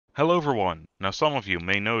Hello everyone! Now some of you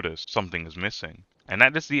may notice something is missing. And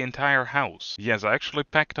that is the entire house. Yes, I actually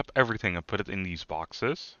packed up everything and put it in these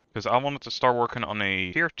boxes. Because I wanted to start working on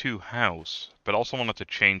a tier 2 house, but also wanted to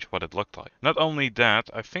change what it looked like. Not only that,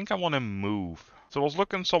 I think I want to move. So I was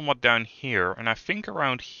looking somewhat down here, and I think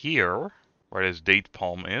around here, where this date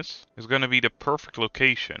palm is going to be the perfect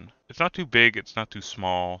location. It's not too big, it's not too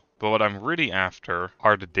small. But what I'm really after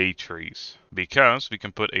are the date trees. Because we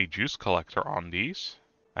can put a juice collector on these.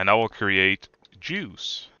 And I will create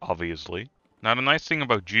juice, obviously. Now the nice thing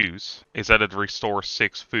about juice is that it restores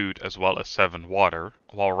 6 food as well as 7 water,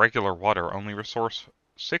 while regular water only restores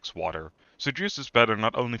 6 water. So juice is better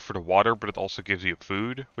not only for the water, but it also gives you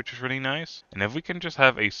food, which is really nice. And if we can just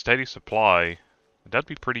have a steady supply, that'd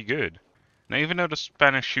be pretty good. Now even though the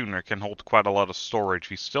Spanish schooner can hold quite a lot of storage,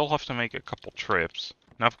 we still have to make a couple trips.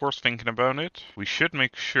 Now, of course, thinking about it, we should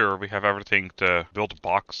make sure we have everything to build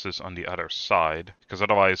boxes on the other side, because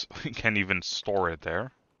otherwise we can't even store it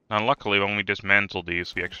there. Now, luckily, when we dismantle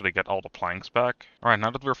these, we actually get all the planks back. Alright,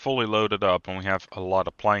 now that we're fully loaded up and we have a lot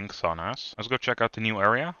of planks on us, let's go check out the new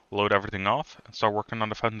area, load everything off, and start working on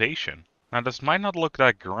the foundation. Now, this might not look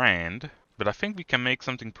that grand, but I think we can make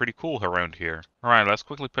something pretty cool around here. Alright, let's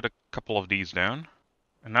quickly put a couple of these down.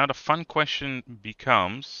 And now the fun question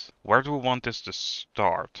becomes, where do we want this to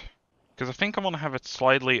start? Because I think I want to have it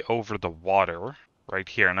slightly over the water, right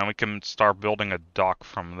here. Now we can start building a dock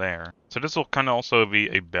from there. So this will kind of also be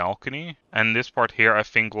a balcony. And this part here, I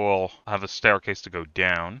think will have a staircase to go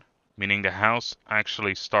down. Meaning the house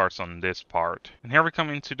actually starts on this part. And here we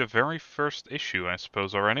come into the very first issue, I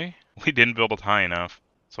suppose, already. We didn't build it high enough.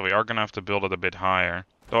 So we are going to have to build it a bit higher.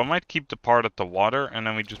 Though I might keep the part at the water, and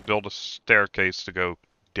then we just build a staircase to go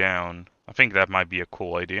down. I think that might be a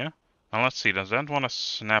cool idea. Now let's see, does that want to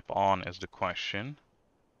snap on is the question.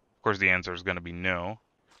 Of course the answer is going to be no.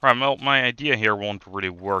 Alright, well my idea here won't really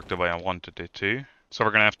work the way I wanted it to. So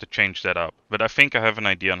we're going to have to change that up. But I think I have an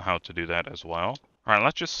idea on how to do that as well. Alright,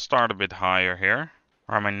 let's just start a bit higher here.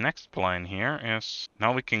 Alright, my next plan here is...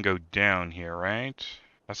 Now we can go down here, right?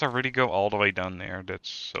 Does I really go all the way down there? That's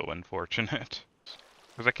so unfortunate.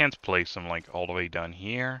 Because I can't place them like all the way down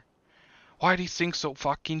here. Why are these things so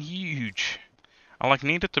fucking huge? I like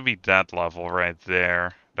need it to be that level right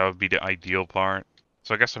there. That would be the ideal part.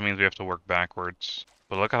 So I guess that means we have to work backwards.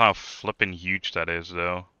 But look at how flippin' huge that is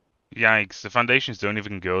though. Yikes, the foundations don't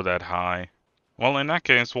even go that high. Well, in that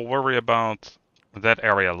case, we'll worry about that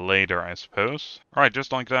area later, I suppose. Alright,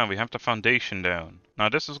 just like that, we have the foundation down. Now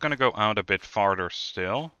this is gonna go out a bit farther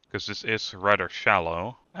still, because this is rather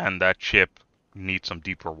shallow, and that ship needs some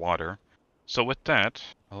deeper water. So with that,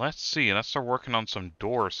 let's see, let's start working on some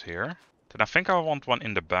doors here. Then I think I want one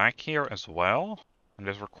in the back here as well. And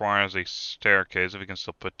this requires a staircase, if we can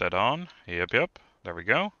still put that on. Yep, there we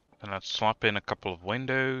go. Then let's slap in a couple of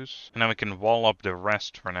windows. And then we can wall up the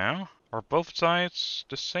rest for now. Are both sides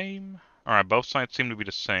the same? Alright, both sides seem to be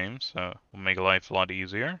the same, so we'll make life a lot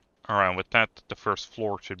easier. Alright, with that, the first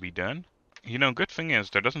floor should be done. You know, good thing is,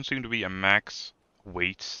 there doesn't seem to be a max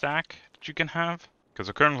weight stack that you can have. Because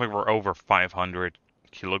currently we're over 500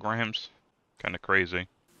 kilograms. Kinda crazy.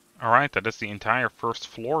 Alright, that is the entire first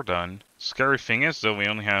floor done. Scary thing is though, we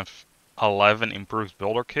only have 11 improved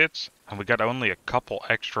builder kits. And we got only a couple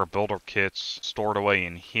extra builder kits stored away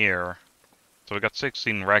in here. So we got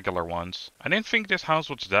 16 regular ones. I didn't think this house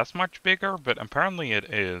was that much bigger, but apparently it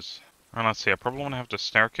is. And let's see, I probably want to have the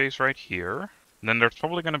staircase right here. And then there's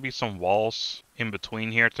probably going to be some walls in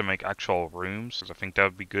between here to make actual rooms. Because I think that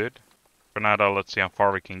would be good. For now though, let's see how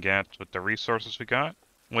far we can get with the resources we got.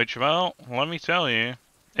 Which, well, let me tell you,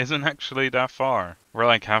 isn't actually that far. We're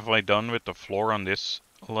like halfway done with the floor on this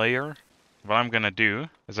layer. What I'm gonna do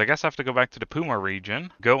is I guess I have to go back to the Puma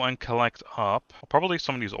region, go and collect up probably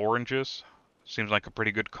some of these oranges. Seems like a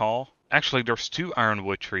pretty good call. Actually, there's 2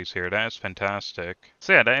 ironwood trees here. That is fantastic.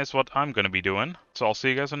 So yeah, that is what I'm gonna be doing. So I'll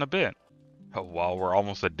see you guys in a bit. Oh wow, we're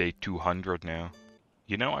almost at day 200 now.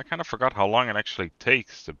 You know, I kind of forgot how long it actually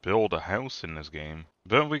takes to build a house in this game.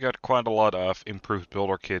 But we got quite a lot of improved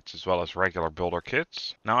builder kits as well as regular builder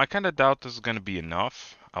kits. Now, I kind of doubt this is going to be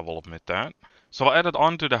enough. I will admit that. So I'll add it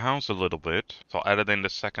onto the house a little bit. So I'll add it in the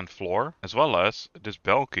second floor, as well as this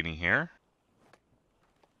balcony here.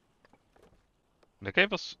 They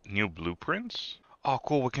gave us new blueprints. Oh,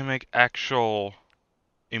 cool. We can make actual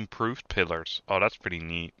improved pillars. Oh, that's pretty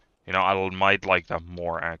neat. You know, I might like that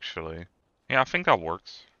more, actually. Yeah, I think that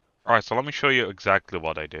works. Alright, so let me show you exactly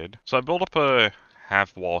what I did. So I built up a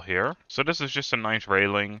half wall here. So this is just a nice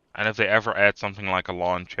railing. And if they ever add something like a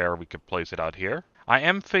lawn chair, we could place it out here. I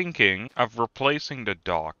am thinking of replacing the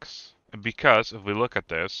docks. Because if we look at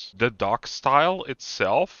this, the dock style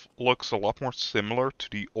itself looks a lot more similar to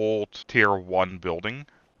the old Tier 1 building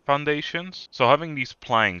foundations. So having these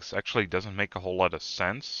planks actually doesn't make a whole lot of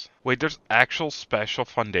sense. Wait, there's actual special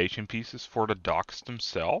foundation pieces for the docks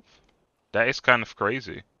themselves? That is kind of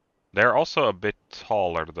crazy. They're also a bit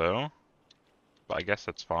taller though, but I guess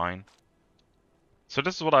that's fine. So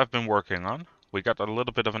this is what I've been working on. We got a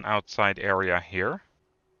little bit of an outside area here.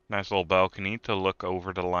 Nice little balcony to look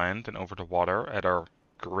over the land and over the water at our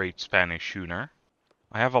great Spanish schooner.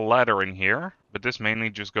 I have a ladder in here, but this mainly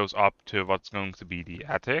just goes up to what's going to be the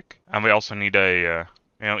attic. And we also need a,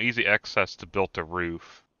 easy access to build the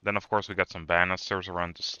roof. Then of course we got some banisters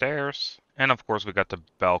around the stairs. And of course we got the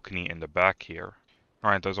balcony in the back here.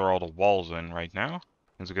 Alright, those are all the walls in right now.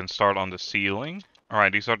 And so we can start on the ceiling.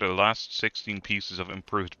 Alright, these are the last 16 pieces of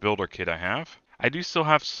improved builder kit I have. I do still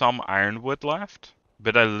have some ironwood left,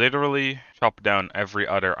 but I literally chopped down every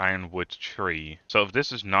other ironwood tree. So if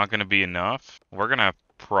this is not going to be enough, we're going to have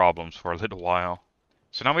problems for a little while.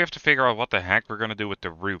 So now we have to figure out what the heck we're going to do with the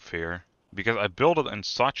roof here. Because I built it in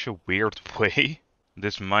such a weird way.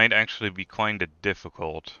 This might actually be kind of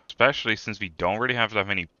difficult. Especially since we don't really have that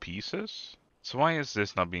many pieces. So why is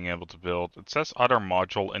this not being able to build? It says other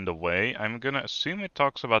module in the way. I'm going to assume it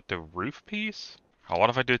talks about the roof piece. Or what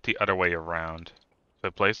if I do it the other way around? So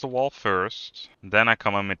I place the wall first, then I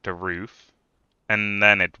come in with the roof, and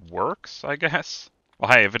then it works, I guess?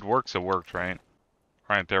 Well, hey, if it works, it worked, right?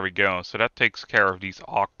 Right, there we go. So that takes care of these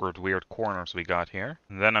awkward, weird corners we got here.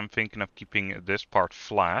 And then I'm thinking of keeping this part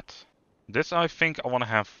flat. This, I think I want to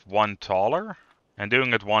have one taller, and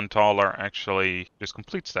doing it one taller actually just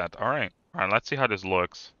completes that. Alright, let's see how this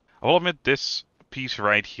looks. I will admit this piece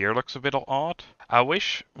right here looks a bit odd. I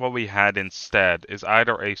wish what we had instead is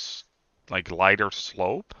either a lighter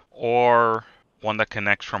slope, or one that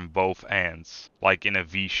connects from both ends, like in a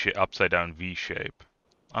upside down V shape.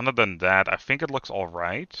 Other than that, I think it looks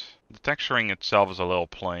alright. The texturing itself is a little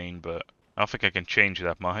plain, but I don't think I can change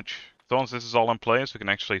that much. So once this is all in place, we can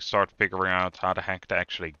actually start figuring out how the heck to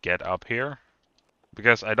actually get up here.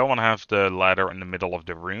 Because I don't want to have the ladder in the middle of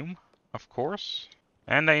the room, of course.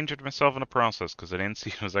 And I injured myself in the process, because I didn't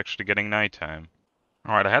see it was actually getting nighttime.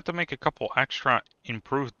 Alright, I had to make a couple extra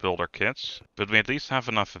improved builder kits, but we at least have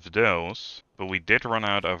enough of those. But we did run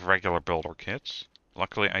out of regular builder kits.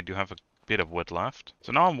 Luckily, I do have a bit of wood left.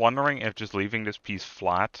 So now I'm wondering if just leaving this piece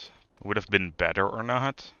flat would have been better or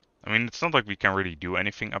not. I mean, it's not like we can really do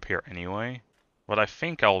anything up here anyway. What I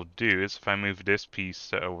think I'll do is if I move this piece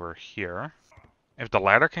to over here. If the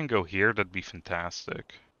ladder can go here, that'd be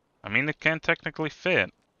fantastic. I mean, it can technically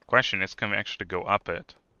fit. Question is, can we actually go up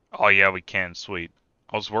it? Oh yeah, we can, sweet.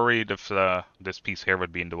 I was worried if this piece here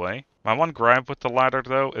would be in the way. My one gripe with the ladder,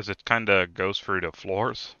 though, is it kinda goes through the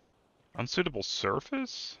floors. Unsuitable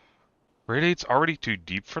surface? Really? It's already too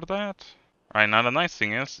deep for that? Alright, now the nice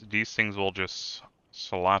thing is, these things will just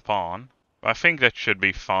slap on. I think that should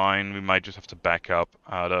be fine. We might just have to back up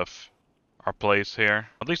out of our place here.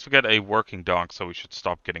 At least we get a working dock, so we should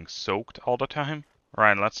stop getting soaked all the time.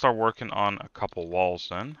 Right, let's start working on a couple walls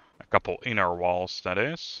then. A couple inner walls, that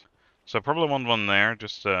is. So I probably want one there,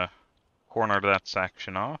 just to corner that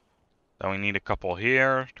section off. Then we need a couple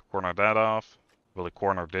here to corner that off. Really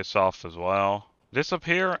corner this off as well. This up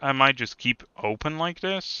here, I might just keep open like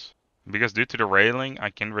this. Because due to the railing, I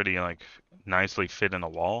can really nicely fit in a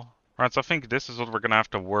wall. Alright, so I think this is what we're gonna have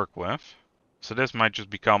to work with. So this might just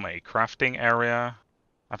become a crafting area.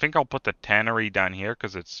 I think I'll put the tannery down here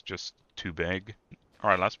because it's just too big.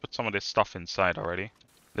 Alright, let's put some of this stuff inside already.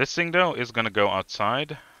 This thing though is gonna go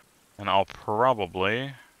outside. And I'll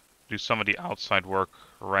probably do some of the outside work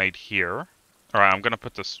right here. Alright, I'm gonna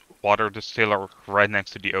put this water distiller right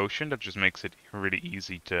next to the ocean. That just makes it really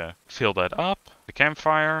easy to fill that up. The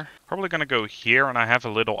campfire, probably gonna go here, and I have a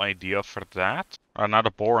little idea for that. Alright, now the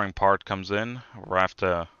boring part comes in, where I have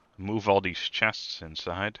to move all these chests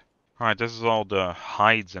inside. Alright, this is all the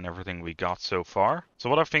hides and everything we got so far. So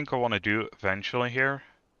what I think I want to do eventually here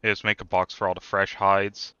is make a box for all the fresh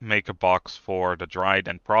hides, make a box for the dried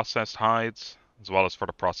and processed hides, as well as for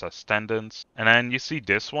the processed tendons. And then you see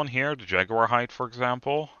this one here, the jaguar hide, for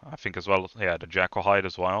example. I think as well, yeah, the jackal hide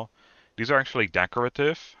as well. These are actually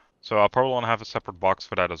decorative, so I'll probably want to have a separate box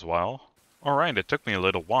for that as well. Alright, it took me a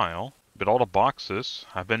little while, but all the boxes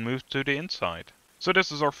have been moved to the inside. So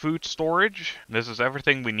this is our food storage. This is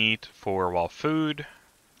everything we need for, well, food.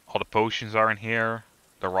 All the potions are in here.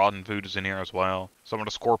 The rotten food is in here as well. Some of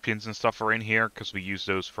the scorpions and stuff are in here because we use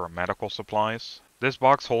those for medical supplies. This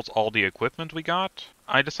box holds all the equipment we got.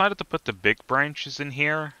 I decided to put the big branches in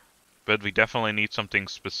here, but we definitely need something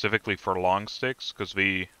specifically for long sticks because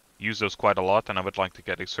we use those quite a lot, and I would like to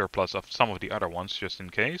get a surplus of some of the other ones just in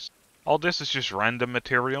case. All this is just random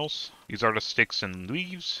materials. These are the sticks and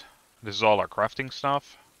leaves. This is all our crafting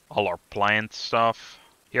stuff. All our plant stuff.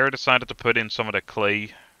 Here I decided to put in some of the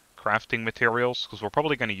clay crafting materials, because we're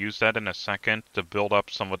probably going to use that in a second to build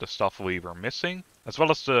up some of the stuff we were missing, as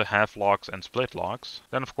well as the half logs and split logs.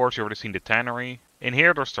 Then of course you already seen the tannery. In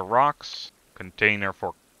here there's the rocks, container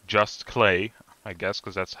for just clay, I guess,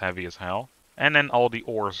 because that's heavy as hell. And then all the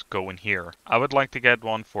ores go in here. I would like to get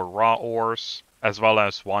one for raw ores, as well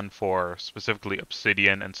as one for specifically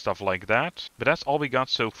obsidian and stuff like that. But that's all we got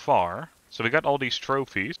so far. So we got all these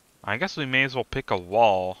trophies. I guess we may as well pick a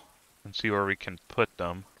wall and see where we can put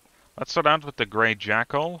them. Let's start out with the Grey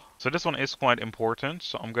Jackal. So this one is quite important,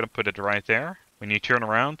 so I'm going to put it right there. When you turn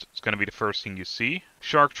around, it's going to be the first thing you see.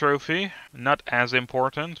 Shark Trophy, not as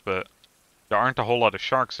important, but there aren't a whole lot of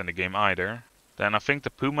sharks in the game either. Then I think the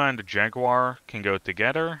Puma and the Jaguar can go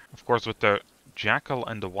together. Of course with the Jackal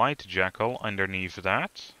and the White Jackal underneath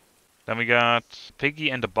that. Then we got Piggy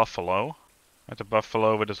and the Buffalo. Got the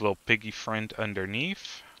Buffalo with his little piggy friend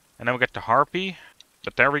underneath. And then we got the Harpy.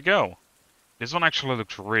 But there we go. This one actually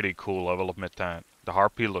looks really cool, I will admit that. The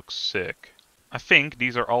Harpy looks sick. I think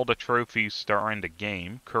these are all the trophies that are in the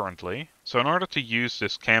game currently. So in order to use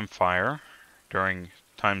this campfire during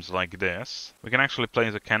times like this, we can actually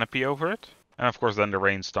place a canopy over it. And of course then the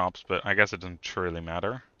rain stops, but I guess it doesn't truly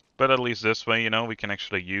matter. But at least this way, you know, we can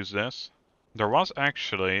actually use this. There was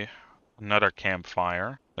actually another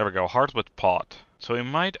campfire. There we go, hardwood pot. So we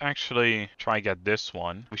might actually try get this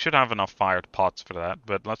one. We should have enough fired pots for that,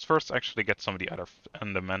 but let's first actually get some of the other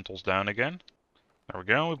fundamentals down again. There we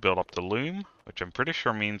go, we build up the loom, which I'm pretty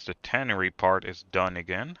sure means the tannery part is done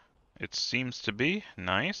again. It seems to be.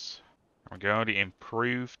 Nice. There we go, the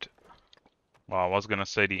improved... Well, I was gonna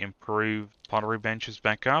say the improved pottery bench is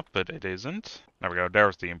back up, but it isn't. There we go,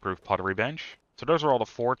 there's the improved pottery bench. So those are all the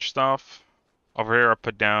forge stuff. Over here I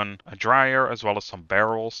put down a dryer as well as some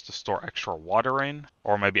barrels to store extra water in.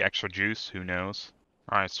 Or maybe extra juice, who knows.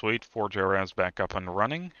 Alright, sweet, forge area is back up and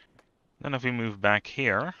running. Then if we move back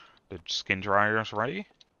here, the skin dryer is ready.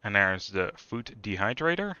 And there's the food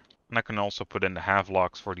dehydrator. And I can also put in the half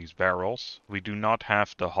logs for these barrels. We do not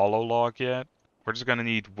have the hollow log yet. We're just gonna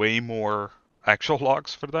need way more actual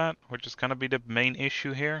logs for that, which is gonna be the main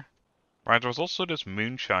issue here. Right, there's also this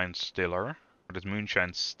moonshine stiller, or this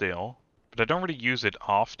moonshine still. But I don't really use it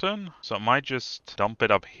often, so I might just dump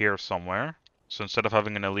it up here somewhere. So instead of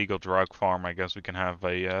having an illegal drug farm, I guess we can have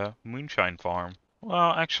a moonshine farm.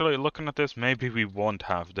 Well, actually, looking at this, maybe we won't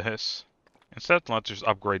have this. Instead, let's just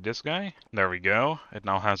upgrade this guy. There we go. It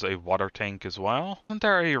now has a water tank as well. Isn't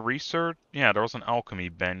there a research? Yeah, there was an alchemy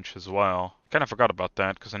bench as well. Kind of forgot about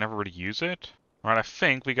that, because I never really use it. Right, I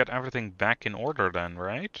think we got everything back in order then,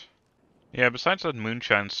 right? Yeah, besides that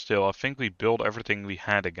moonshine still, I think we built everything we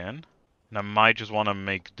had again. And I might just want to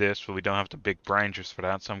make this, but we don't have the big branches for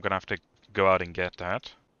that, so I'm going to have to go out and get that.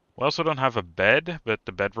 We also don't have a bed, but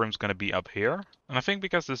the bedroom's going to be up here. And I think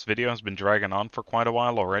because this video has been dragging on for quite a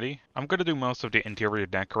while already, I'm going to do most of the interior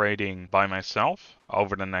decorating by myself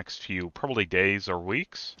over the next few, probably days or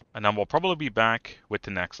weeks. And then we'll probably be back with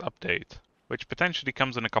the next update, which potentially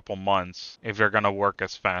comes in a couple months if they're going to work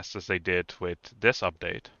as fast as they did with this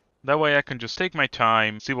update. That way I can just take my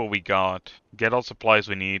time, see what we got, get all supplies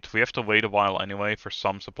we need. We have to wait a while anyway for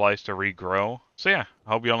some supplies to regrow. So yeah,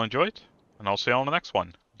 I hope you all enjoyed, and I'll see you all in the next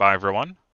one. Bye everyone.